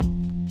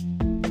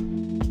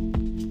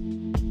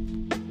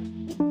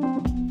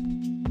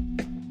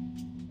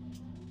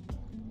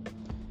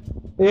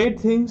8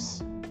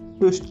 things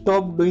to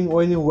stop doing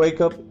when you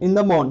wake up in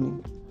the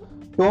morning.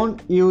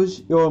 Don't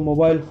use your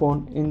mobile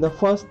phone in the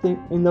first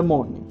thing in the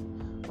morning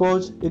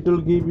because it will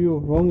give you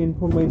wrong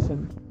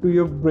information to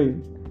your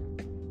brain.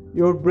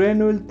 Your brain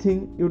will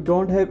think you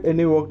don't have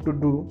any work to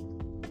do.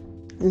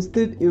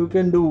 Instead, you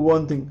can do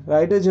one thing,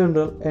 write a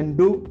journal and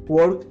do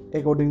work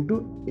according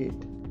to it.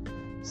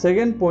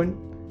 Second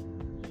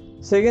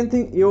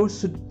thing, you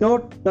should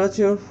not touch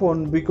your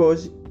phone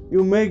because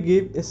you may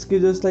give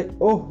excuses like,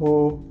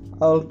 oh,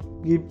 I'll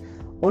give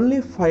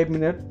only 5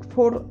 minutes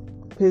for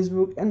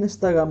Facebook and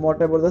Instagram,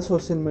 whatever the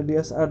social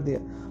medias are there.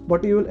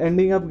 But you will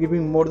ending up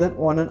giving more than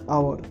 1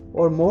 hour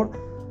or more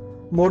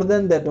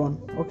than that one.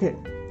 Okay.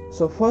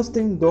 So first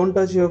thing, don't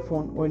touch your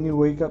phone when you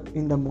wake up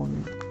in the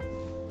morning.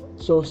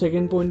 So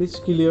second point is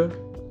clear.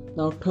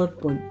 Now third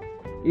point,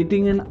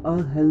 eating an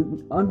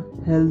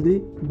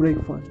unhealthy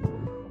breakfast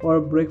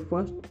or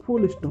breakfast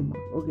full stomach.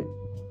 Okay,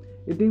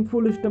 eating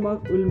full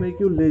stomach will make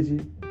you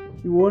lazy.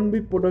 You won't be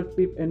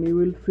productive and you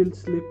will feel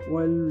sleep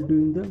while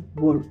doing the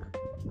work.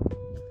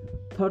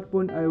 Third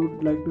point, I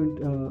would like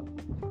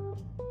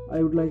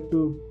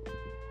to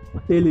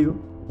tell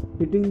you,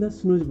 hitting the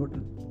snooze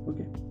button.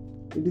 Okay,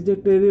 it is a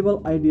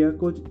terrible idea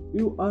because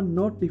you are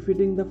not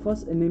defeating the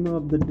first enemy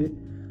of the day.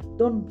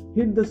 Don't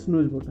hit the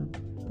snooze button.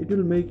 It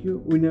will make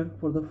you winner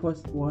for the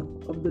first one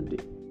of the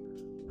day.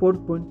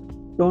 Fourth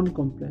point, don't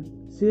complain.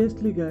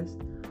 Seriously guys,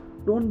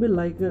 don't be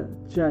like a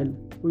child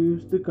who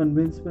used to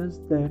convince parents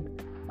that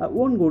I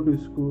won't go to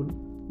school.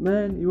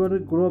 Man, you are a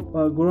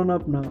grown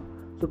up now.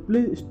 So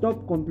please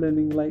stop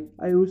complaining like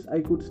I wish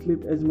I could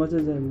sleep as much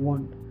as I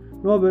want.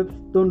 No babes,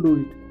 don't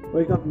do it.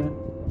 Wake up man.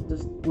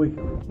 Just wake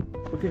up.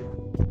 Okay.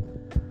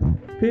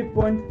 Fifth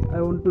point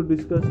I want to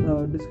discuss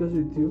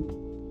with you,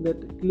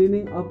 that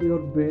cleaning up your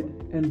bed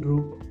and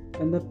room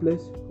and the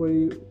place where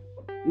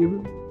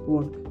you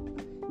work.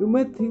 You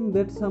may think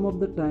that some of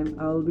the time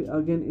I will be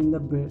again in the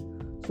bed.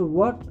 So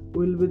what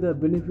will be the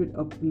benefit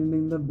of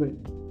cleaning the bed?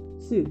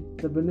 See,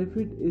 the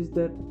benefit is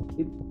that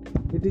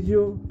it is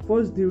your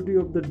first duty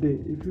of the day.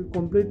 If you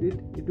complete it,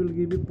 it will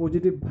give you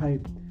positive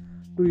vibe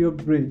to your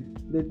brain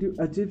that you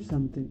achieve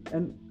something,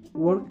 and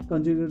work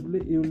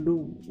consecutively. You will do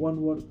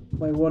one work.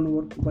 By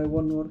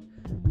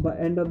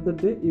end of the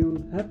day, you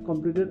will have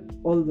completed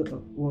all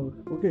the work.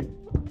 Okay,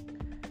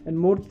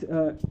 and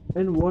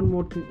one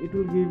more thing, it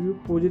will give you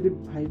positive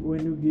vibe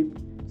when you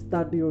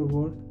start your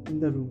work in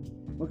the room.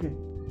 Okay.